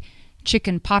make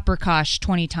chicken paprikash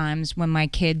 20 times when my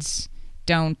kids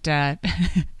don't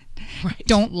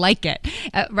don't like it,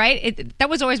 right? That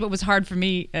was always what was hard for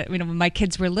me, when my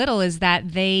kids were little, is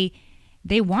that they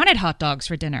wanted hot dogs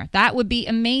for dinner. That would be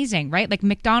amazing, right? Like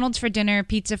McDonald's for dinner,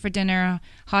 pizza for dinner,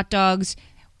 hot dogs.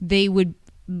 They would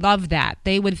love that.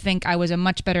 They would think I was a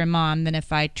much better mom than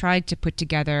if I tried to put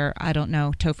together, I don't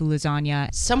know, tofu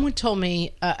lasagna. Someone told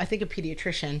me, I think a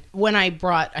pediatrician, when I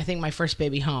brought, I think, my first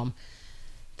baby home,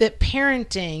 that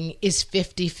parenting is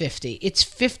 50-50. It's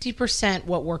 50%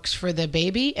 what works for the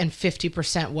baby and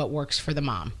 50% what works for the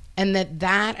mom. And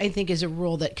that I think is a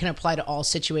rule that can apply to all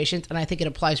situations. And I think it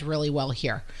applies really well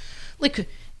here. Like,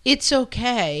 it's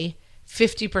okay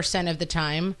 50% of the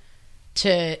time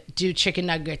to do chicken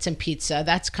nuggets and pizza.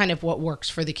 That's kind of what works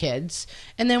for the kids.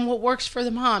 And then what works for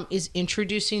the mom is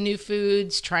introducing new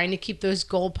foods, trying to keep those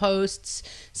goalposts,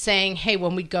 saying, hey,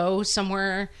 when we go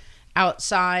somewhere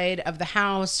outside of the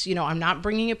house, you know, I'm not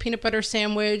bringing a peanut butter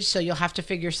sandwich, so you'll have to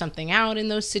figure something out in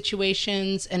those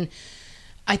situations. And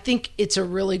I think it's a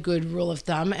really good rule of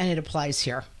thumb, and it applies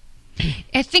here.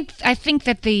 I think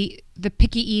that the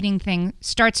picky eating thing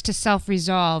starts to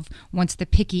self-resolve once the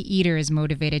picky eater is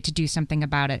motivated to do something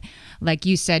about it. Like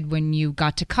you said, when you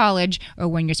got to college, or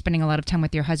when you're spending a lot of time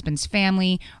with your husband's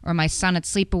family, or my son at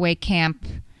sleepaway camp,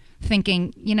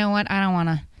 thinking, you know what, I don't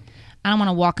want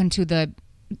to walk into the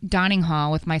dining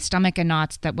hall with my stomach in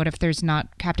knots. That what if there's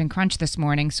not Captain Crunch this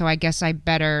morning? So I guess I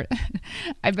better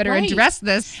Right. address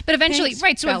this. But eventually, Thanks,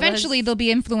 right? So fellas. eventually there'll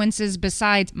be influences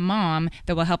besides mom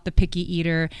that will help the picky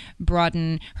eater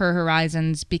broaden her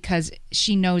horizons, because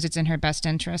she knows it's in her best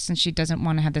interest and she doesn't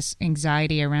want to have this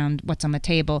anxiety around what's on the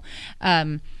table.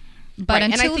 But Right,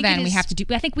 and I until think then, it we is- have to do.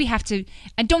 I think we have to.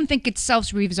 I don't think it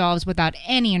self-resolves without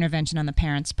any intervention on the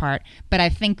parent's part. But I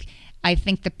think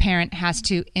the parent has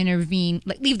to intervene,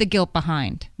 like leave the guilt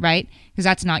behind, right? Because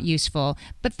that's not useful.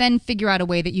 But then figure out a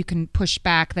way that you can push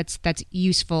back that's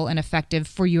useful and effective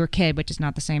for your kid, which is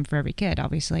not the same for every kid,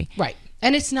 obviously. Right.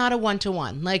 And it's not a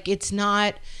one-to-one. Like, it's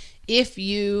not, if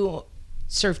you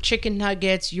serve chicken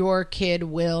nuggets, your kid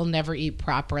will never eat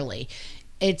properly.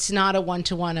 It's not a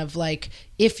one-to-one of like,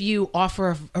 if you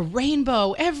offer a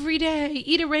rainbow every day,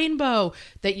 eat a rainbow,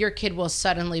 that your kid will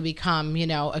suddenly become, you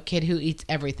know, a kid who eats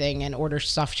everything and orders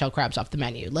soft shell crabs off the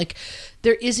menu. Like,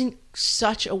 there isn't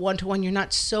such a one-to-one. You're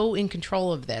not so in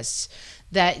control of this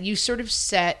that you sort of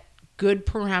set good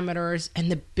parameters.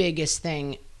 And the biggest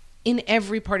thing in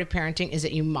every part of parenting is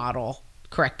that you model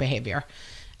correct behavior.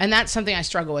 And that's something I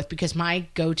struggle with, because my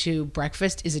go-to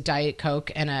breakfast is a Diet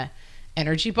Coke and a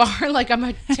energy bar. Like, I'm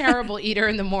a terrible eater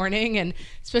in the morning, and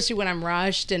especially when I'm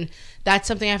rushed. And that's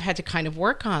something I've had to kind of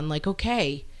work on. Like,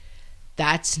 okay,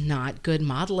 that's not good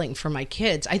modeling for my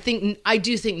kids. I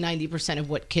do think 90% of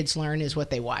what kids learn is what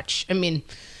they watch. I mean,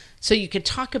 so you could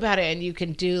talk about it and you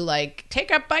can do like,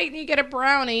 take a bite and you get a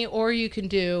brownie, or you can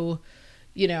do,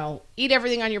 you know, eat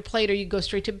everything on your plate, or you go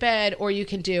straight to bed, or you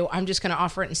can do, I'm just going to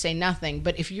offer it and say nothing.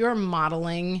 But if you're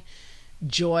modeling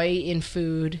joy in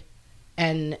food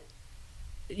and,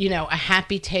 you know, a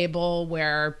happy table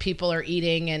where people are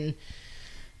eating,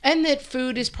 and that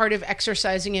food is part of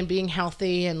exercising and being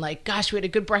healthy, and like, gosh, we had a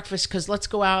good breakfast because let's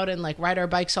go out and like ride our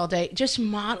bikes all day. Just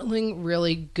modeling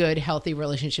really good, healthy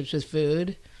relationships with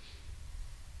food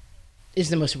is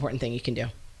the most important thing you can do.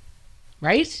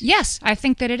 Right? Yes, I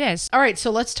think that it is. All right,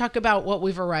 so let's talk about what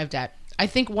we've arrived at. I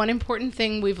think one important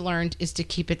thing we've learned is to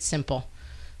keep it simple.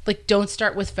 Like, don't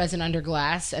start with pheasant under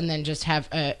glass and then just have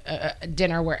a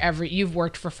dinner where you've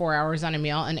worked for 4 hours on a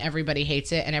meal and everybody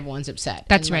hates it and everyone's upset.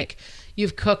 That's And, right. Like,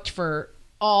 you've cooked for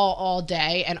all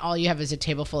day and all you have is a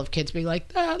table full of kids being like,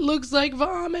 that looks like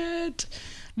vomit.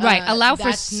 Right. Allow for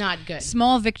that's not good.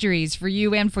 Small victories for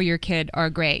you and for your kid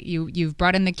are great. You've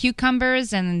brought in the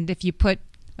cucumbers, and if you put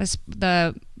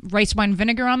the rice wine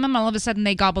vinegar on them, all of a sudden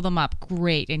they gobble them up.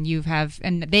 Great. And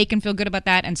and they can feel good about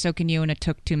that, and so can you, and it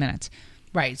took 2 minutes.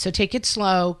 Right. So take it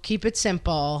slow, keep it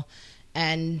simple,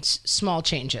 and small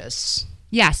changes.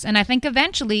 Yes, and I think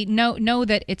eventually know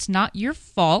that it's not your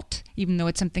fault, even though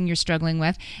it's something you're struggling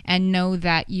with, and know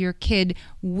that your kid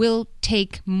will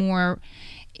take more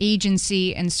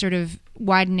agency and sort of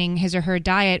widening his or her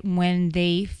diet when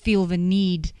they feel the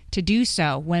need to do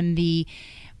so, when the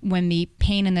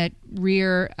pain in the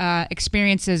rear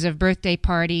experiences of birthday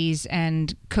parties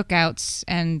and cookouts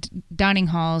and dining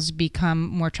halls become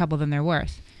more trouble than they're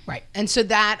worth. Right. And so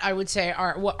that, I would say,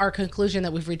 our conclusion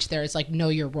that we've reached there is like, know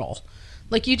your role.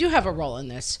 Like, you do have a role in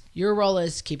this. Your role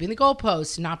is keeping the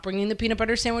goalposts, not bringing the peanut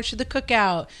butter sandwich to the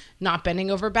cookout, not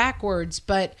bending over backwards,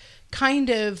 but kind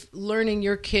of learning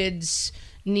your kids'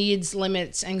 needs,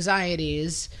 limits,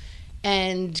 anxieties,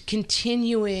 and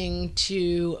continuing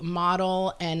to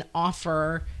model and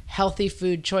offer healthy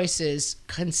food choices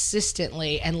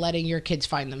consistently and letting your kids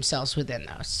find themselves within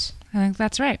those. I think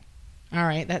that's right. All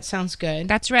right, that sounds good.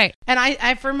 That's right. And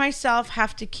I for myself,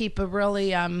 have to keep a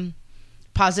really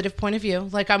positive point of view.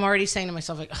 Like, I'm already saying to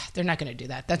myself, like, they're not going to do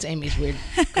that. That's Amy's weird,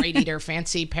 great eater,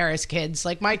 fancy Paris kids.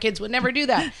 Like, my kids would never do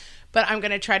that. But I'm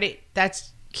going to try to,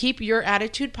 keep your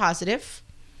attitude positive.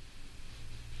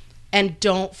 And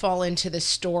don't fall into the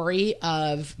story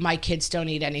of my kids don't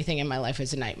eat anything and my life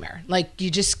is a nightmare. Like,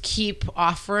 you just keep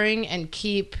offering and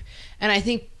I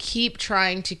think keep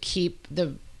trying to keep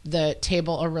the the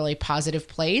table a really positive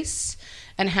place,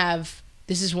 and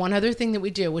this is one other thing that we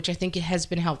do, which I think has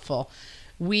been helpful.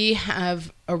 We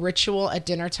have a ritual at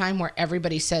dinner time where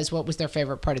everybody says what was their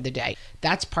favorite part of the day.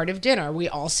 That's part of dinner. We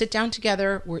all sit down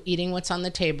together, we're eating what's on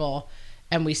the table,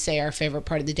 and we say our favorite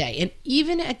part of the day. And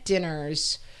even at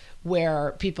dinners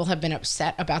where people have been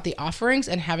upset about the offerings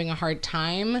and having a hard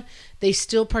time, they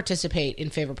still participate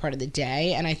in favorite part of the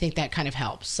day. And I think that kind of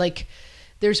helps. Like,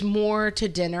 there's more to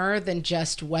dinner than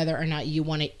just whether or not you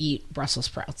want to eat Brussels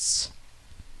sprouts.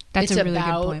 That's It's a really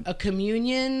about good point. a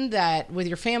communion that with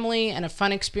your family and a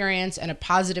fun experience and a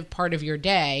positive part of your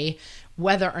day,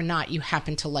 whether or not you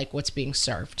happen to like what's being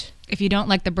served. If you don't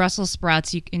like the Brussels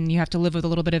sprouts, you have to live with a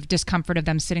little bit of discomfort of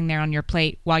them sitting there on your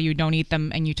plate while you don't eat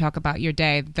them and you talk about your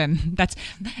day, then that's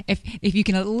if you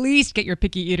can at least get your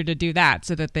picky eater to do that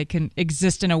so that they can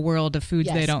exist in a world of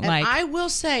foods they don't like. I will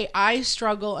say I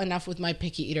struggle enough with my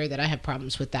picky eater that I have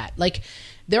problems with that. Like,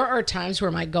 there are times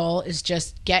where my goal is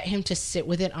just get him to sit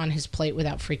with it on his plate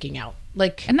without freaking out.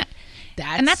 Like,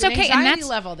 that's an okay. anxiety And that's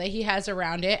level that he has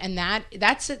around it, and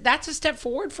that's a step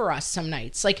forward for us some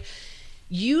nights. Like,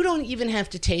 you don't even have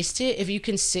to taste it if you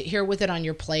can sit here with it on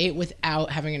your plate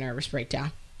without having a nervous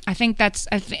breakdown. I think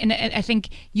I think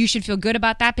you should feel good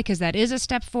about that, because that is a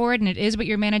step forward and it is what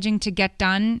you're managing to get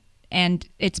done. And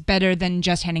it's better than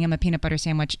just handing him a peanut butter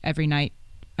sandwich every night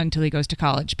until he goes to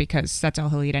college, because that's all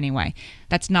he'll eat anyway.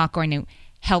 That's not going to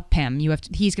help him.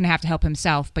 He's going to have to help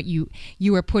himself, but you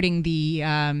are putting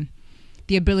the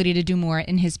ability to do more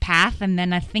in his path. And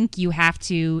then I think you have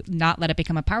to not let it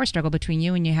become a power struggle between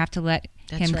you, and you have to let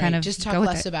him kind of just talk go with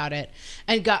less it. about it.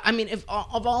 And God, I mean,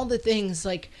 of all the things,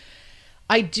 like,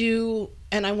 I do,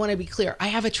 and I want to be clear, I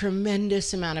have a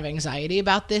tremendous amount of anxiety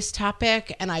about this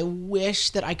topic, and I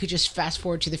wish that I could just fast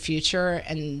forward to the future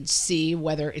and see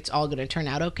whether it's all going to turn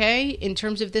out okay in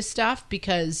terms of this stuff,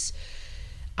 because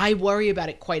I worry about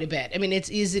it quite a bit. I mean, it's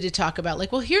easy to talk about,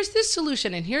 like, well, here's this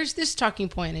solution, and here's this talking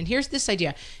point, and here's this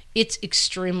idea. It's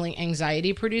extremely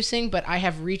anxiety producing, but I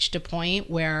have reached a point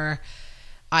where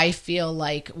I feel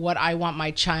like what I want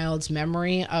my child's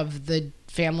memory of the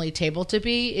family table to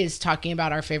be is talking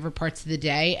about our favorite parts of the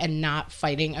day and not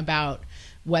fighting about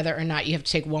whether or not you have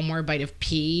to take one more bite of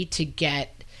pea to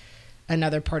get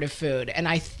another part of food. And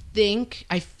I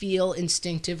feel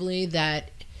instinctively that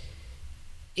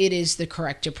it is the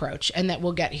correct approach, and that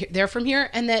we'll get there from here,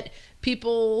 and that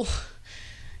people,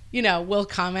 will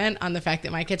comment on the fact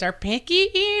that my kids are picky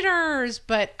eaters.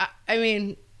 But I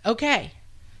mean, okay,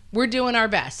 we're doing our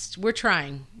best. We're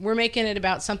trying. We're making it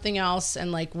about something else,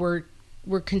 and like we're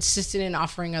consistent in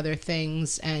offering other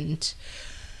things, and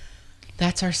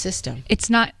that's our system. It's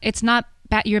not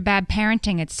your bad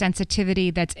parenting. It's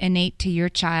sensitivity that's innate to your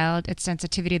child. It's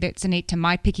sensitivity that's innate to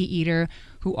my picky eater,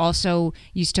 who also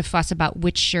used to fuss about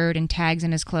which shirt and tags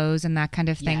in his clothes and that kind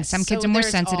of thing. Yes. Some kids are more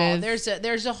sensitive.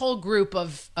 There's a whole group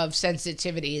of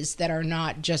sensitivities that are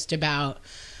not just about,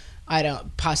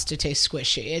 pasta tastes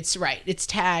squishy. It's right. It's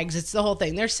tags. It's the whole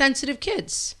thing. They're sensitive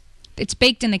kids. It's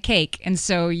baked in the cake, and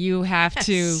so you have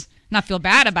to not feel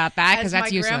bad about that, because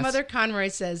that's useless. As my grandmother Conroy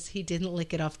says, he didn't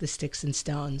lick it off the sticks and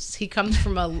stones. He comes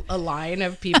from a line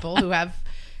of people who have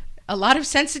a lot of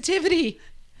sensitivity.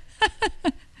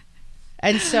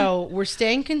 And so we're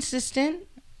staying consistent.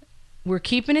 We're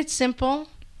keeping it simple.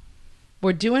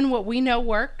 We're doing what we know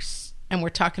works, and we're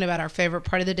talking about our favorite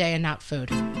part of the day and not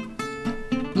food.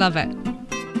 Love it.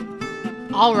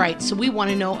 All right, so we want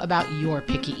to know about your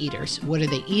picky eaters. What are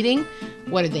they eating?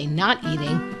 What are they not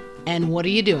eating? And what are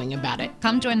you doing about it?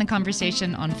 Come join the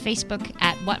conversation on Facebook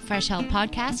at What Fresh Hell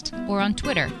Podcast, or on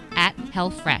Twitter at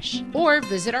HellFresh. Or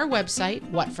visit our website,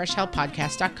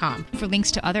 whatfreshhellpodcast.com. for links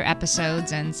to other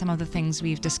episodes and some of the things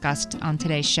we've discussed on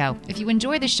today's show. If you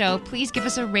enjoy the show, please give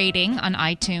us a rating on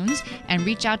iTunes and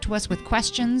reach out to us with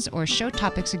questions or show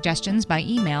topic suggestions by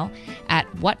email at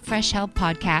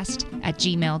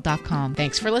whatfreshhellpodcast@gmail.com.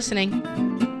 Thanks for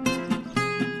listening.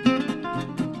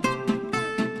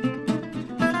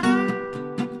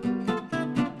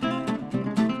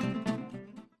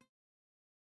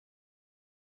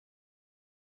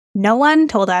 No one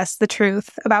told us the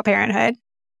truth about parenthood.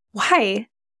 Why?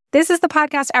 This is the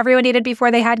podcast everyone needed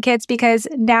before they had kids, because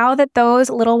now that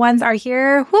those little ones are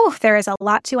here, there is a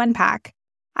lot to unpack.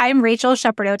 I'm Rachel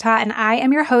Shepardota, and I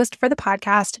am your host for the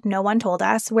podcast No One Told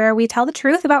Us, where we tell the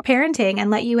truth about parenting and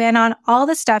let you in on all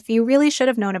the stuff you really should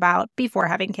have known about before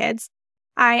having kids.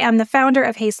 I am the founder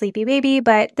of Hey Sleepy Baby,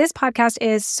 but this podcast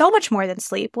is so much more than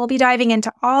sleep. We'll be diving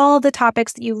into all the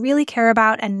topics that you really care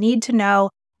about and need to know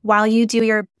while you do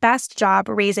your best job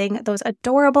raising those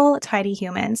adorable, tiny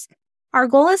humans. Our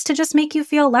goal is to just make you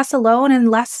feel less alone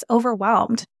and less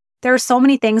overwhelmed. There are so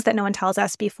many things that no one tells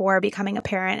us before becoming a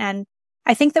parent, and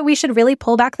I think that we should really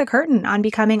pull back the curtain on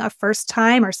becoming a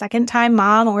first-time or second-time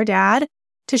mom or dad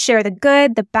to share the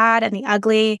good, the bad, and the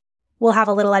ugly. We'll have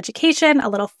a little education, a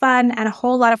little fun, and a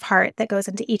whole lot of heart that goes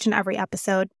into each and every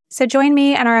episode. So join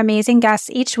me and our amazing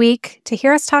guests each week to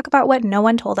hear us talk about what no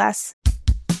one told us.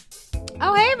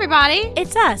 Oh, hey, everybody.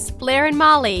 It's us, Blair and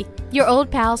Molly, your old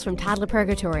pals from Toddler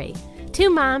Purgatory. Two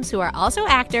moms who are also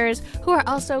actors, who are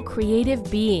also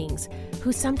creative beings,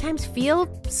 who sometimes feel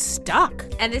stuck.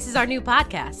 And this is our new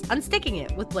podcast, Unsticking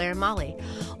It with Blair and Molly.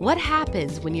 What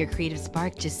happens when your creative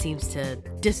spark just seems to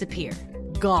disappear?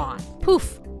 Gone.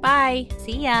 Poof. Bye.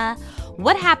 See ya.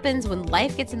 What happens when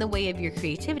life gets in the way of your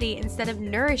creativity instead of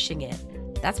nourishing it?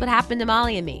 That's what happened to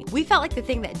Molly and me. We felt like the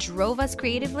thing that drove us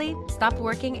creatively stopped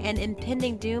working and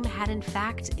impending doom had in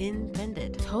fact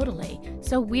impended. Totally.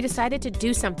 So we decided to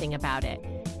do something about it.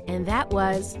 And that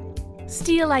was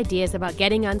steal ideas about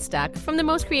getting unstuck from the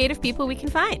most creative people we can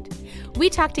find. We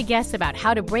talk to guests about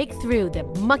how to break through the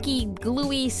mucky,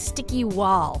 gluey, sticky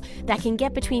wall that can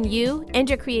get between you and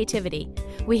your creativity.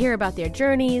 We hear about their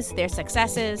journeys, their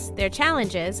successes, their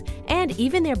challenges, and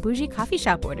even their bougie coffee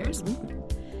shop orders.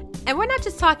 And we're not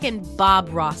just talking Bob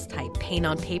Ross type paint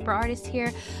on paper artists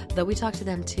here, though we talk to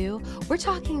them too. We're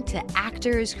talking to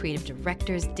actors, creative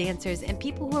directors, dancers, and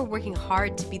people who are working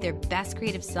hard to be their best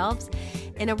creative selves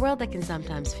in a world that can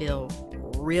sometimes feel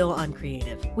real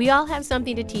uncreative. We all have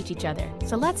something to teach each other,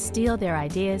 so let's steal their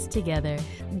ideas together.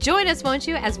 Join us, won't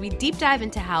you, as we deep dive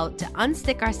into how to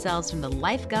unstick ourselves from the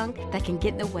life gunk that can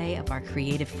get in the way of our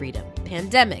creative freedom.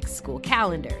 Pandemics, school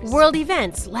calendars, world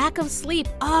events, lack of sleep.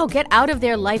 Oh, get out of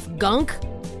their life gunk.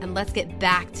 And let's get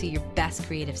back to your best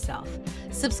creative self.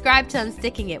 Subscribe to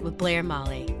Unsticking It with Blair and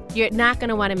Molly. You're not going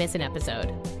to want to miss an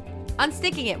episode.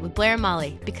 Unsticking It with Blair and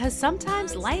Molly, because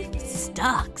sometimes life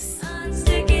sucks.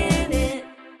 Unsticking